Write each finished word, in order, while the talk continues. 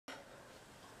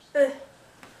Hello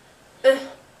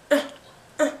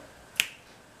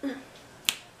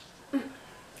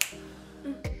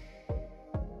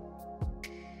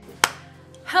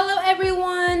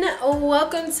everyone,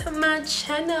 welcome to my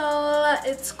channel.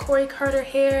 It's Corey Carter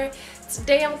here.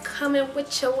 Today I'm coming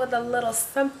with you with a little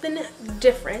something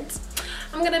different.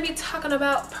 I'm gonna be talking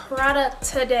about product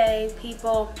today,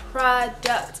 people.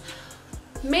 Product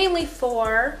mainly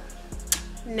for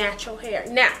natural hair.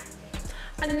 Now,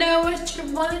 I know what you're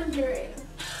wondering.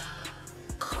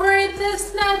 Corey,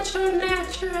 this natural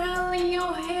in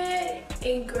your head.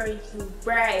 And girl, you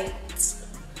right.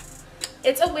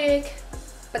 It's a wig,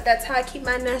 but that's how I keep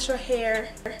my natural hair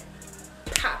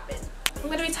popping. I'm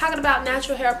going to be talking about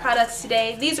natural hair products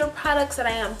today. These are products that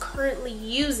I am currently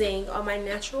using on my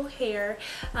natural hair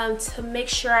to make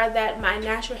sure that my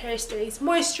natural hair stays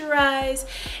moisturized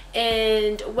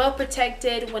and well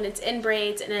protected when it's in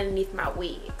braids and underneath my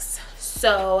wigs.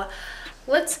 So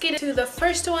let's get into the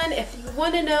first one. If you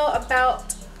want to know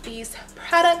about these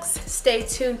products, stay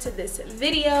tuned to this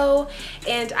video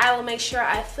and I will make sure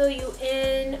I fill you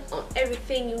in on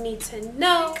everything you need to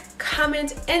know.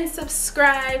 Comment and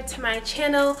subscribe to my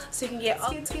channel so you can get all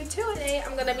to it. Today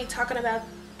I'm going to be talking about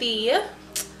the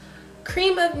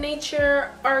Cream of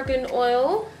Nature Argan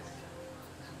Oil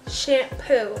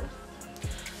shampoo.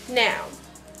 Now,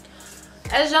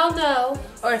 as y'all know,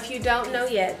 or if you don't know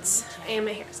yet, I am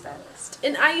a hairstylist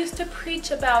and I used to preach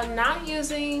about not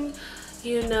using,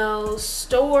 you know,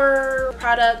 store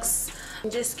products.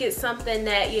 Just get something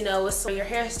that, you know, your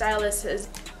hairstylist has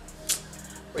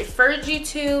referred you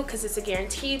to because it's a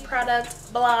guaranteed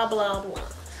product, blah blah blah.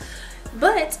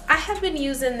 But I have been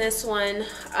using this one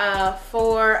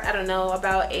for, I don't know,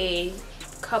 about a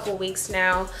couple weeks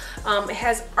now. It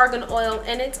has argan oil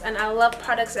in it and I love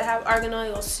products that have argan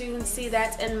oil. Soon see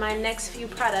that in my next few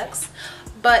products.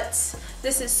 But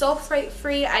this is sulfate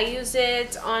free. I use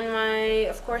it on my,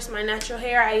 of course, my natural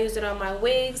hair. I use it on my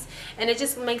wigs and it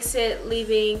just makes it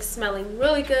smelling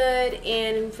really good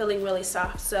and feeling really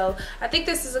soft. So I think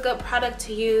this is a good product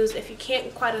to use if you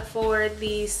can't quite afford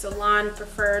the salon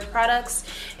preferred products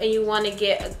and you want to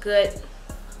get a good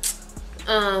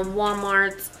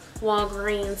Walmart,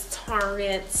 Walgreens,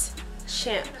 Target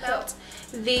shampoo.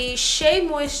 The Shea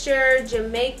Moisture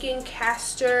Jamaican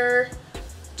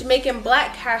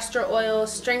Black Castor Oil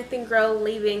Strength and Grow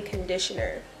Leave-In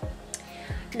Conditioner.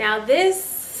 Now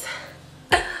this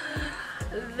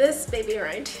baby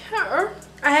right here,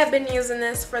 I have been using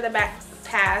this for the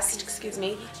past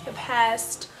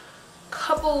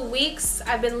couple weeks.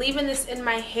 I've been leaving this in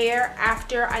my hair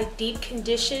after I deep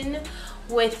condition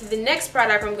with the next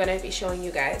product I'm going to be showing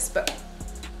you guys. But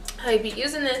I'll be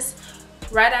using this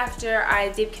right after I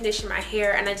deep condition my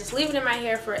hair and I just leave it in my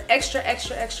hair for extra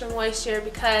moisture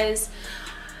because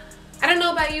I don't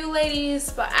know about you ladies,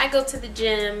 but I go to the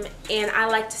gym and I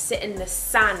like to sit in the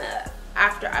sauna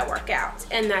after I work out.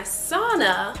 And that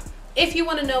sauna, if you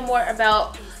want to know more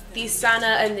about the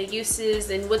sauna and the uses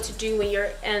and what to do when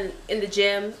you're in the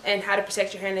gym and how to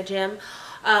protect your hair in the gym,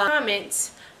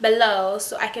 comment below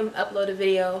so I can upload a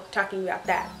video talking about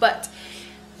that. But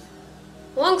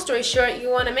long story short, you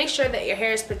want to make sure that your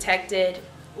hair is protected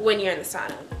when you're in the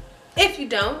sauna. If you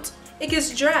don't, it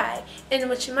gets dry, and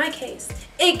which in my case,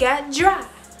 it got dry.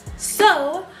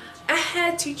 So I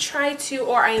had to try to,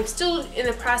 or I am still in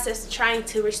the process of trying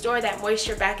to restore that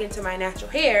moisture back into my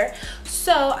natural hair.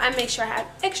 So I make sure I have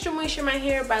extra moisture in my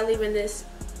hair by leaving this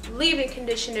leave-in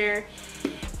conditioner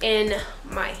in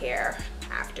my hair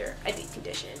after I deep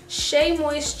condition. Shea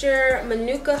Moisture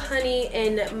Manuka Honey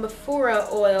and Mafura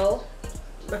Oil.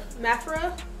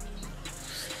 Mafura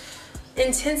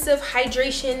Intensive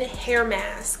Hydration Hair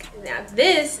Mask. Now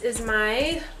this is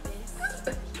my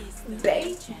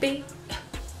baby.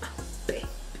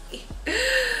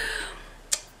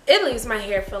 It leaves my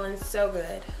hair feeling so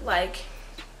good. Like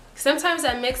sometimes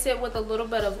I mix it with a little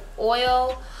bit of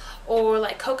oil or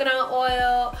like coconut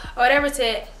oil or whatever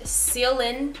to seal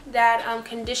in that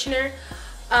conditioner.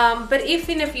 But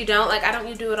even if you don't, like I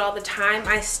don't do it all the time,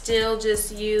 I still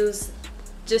just use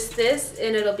just this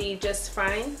and it'll be just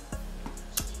fine.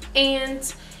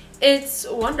 And it's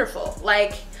wonderful.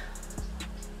 Like,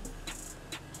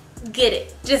 get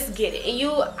it, just get it.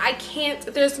 And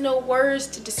there's no words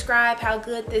to describe how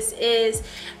good this is.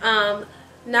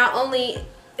 Not only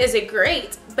is it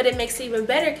great, but it makes it even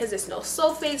better because there's no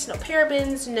sulfates, no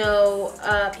parabens, no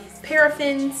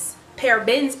parabens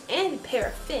and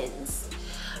paraffins.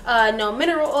 No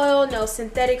mineral oil, no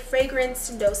synthetic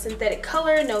fragrance, no synthetic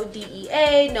color, no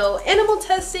DEA, no animal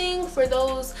testing for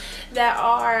those that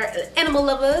are animal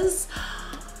lovers.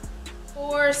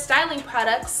 For styling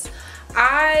products,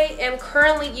 I am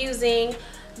currently using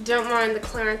Don't mind the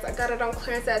clearance. I got it on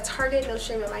clearance at Target. No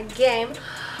shame in my game.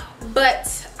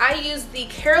 But I use the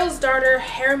Carol's Daughter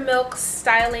Hair Milk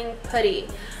Styling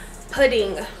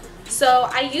Pudding. So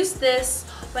I use this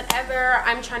whenever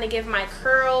I'm trying to give my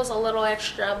curls a little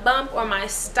extra bump, or my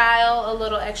style a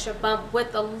little extra bump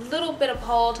with a little bit of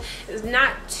hold. It's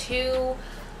not too,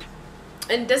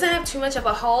 and doesn't have too much of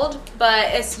a hold,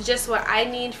 but it's just what I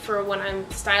need for when I'm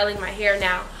styling my hair.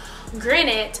 Now,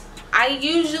 granted, I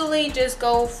usually just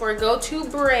go for go-to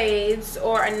braids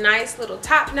or a nice little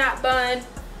top knot bun.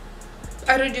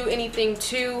 I don't do anything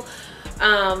too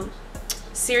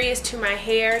serious to my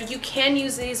hair. You can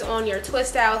use these on your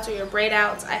twist outs or your braid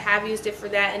outs. I have used it for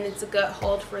that, and it's a good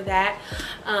hold for that.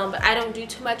 But I don't do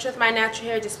too much with my natural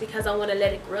hair just because I want to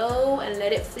let it grow and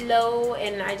let it flow,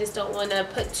 and I just don't want to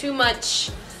put too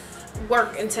much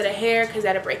work into the hair because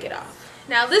that'll break it off.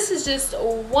 Now, this is just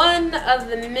one of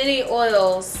the many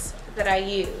oils that I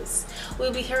use.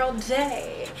 We'll be here all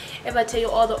day if I tell you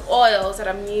all the oils that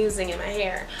I'm using in my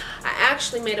hair. I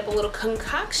actually made up a little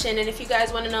concoction, and if you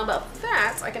guys want to know about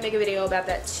that, I can make a video about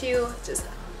that too. Just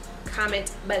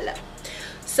comment below.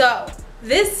 So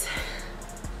this,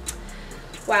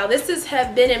 wow, this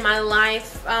have been in my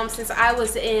life since I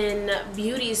was in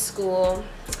beauty school,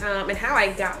 and how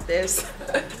I got this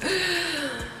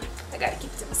I gotta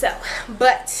keep it to myself.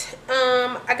 But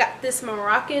I got this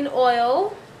Moroccan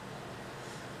oil.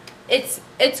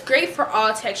 It's great for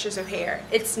all textures of hair.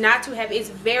 It's not too heavy. It's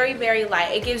very, very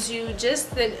light. It gives you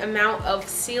just the amount of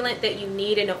sealant that you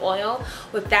need in the oil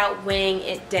without weighing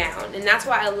it down. And that's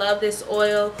why I love this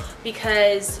oil,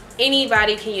 because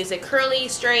anybody can use it. Curly,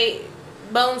 straight,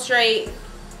 bone straight,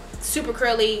 super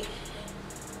curly,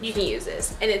 you can use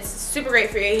this, and it's super great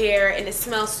for your hair, and it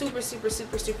smells super, super,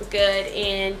 super, super good.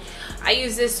 And I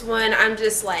use this when I'm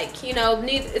just like, you know,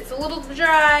 it's a little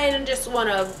dry and I just want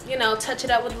to, you know, touch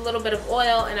it up with a little bit of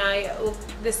oil, and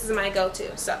this is my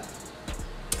go-to. So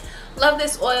love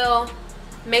this oil.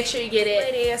 Make sure you get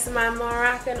it. It's my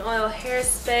Moroccan oil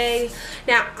hairspray.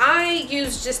 Now, I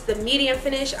use just the medium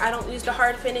finish. I don't use the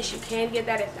hard finish. You can get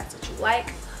that if that's what you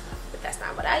like. That's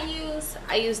not what I use.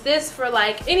 I use this for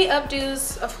like any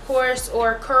updos, of course,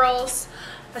 or curls,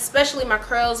 especially my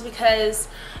curls, because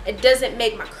it doesn't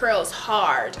make my curls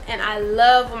hard. And I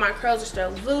love when my curls are still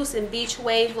loose and beach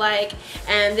wave like,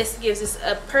 and this gives us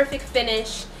a perfect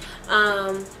finish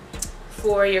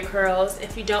for your curls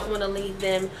if you don't want to leave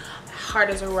them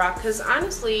hard as a rock. Because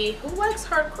honestly, who likes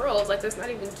hard curls? Like, that's not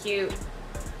even cute.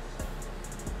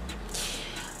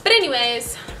 But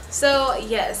anyways, so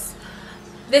yes,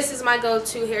 this is my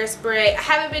go-to hairspray. I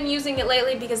haven't been using it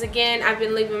lately because, again, I've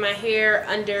been leaving my hair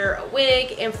under a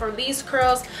wig. And for these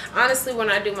curls, honestly, when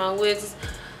I do my wigs,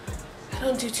 I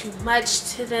don't do too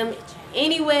much to them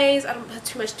anyways. I don't put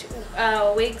too much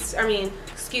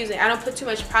I don't put too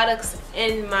much products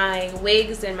in my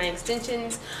wigs and my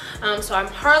extensions. So I'm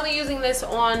hardly using this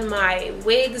on my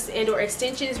wigs and or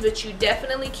extensions, but you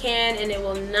definitely can, and it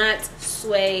will not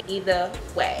sway either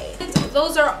way.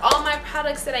 Those are all my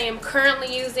products that I am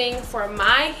currently using for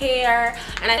my hair,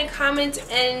 and I can comment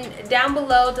down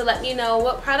below to let me know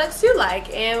what products you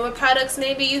like and what products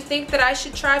maybe you think that I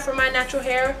should try for my natural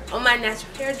hair on my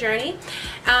natural hair journey.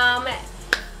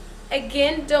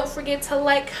 Again, don't forget to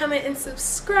like, comment, and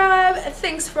subscribe.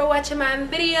 Thanks for watching my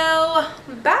video.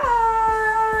 Bye.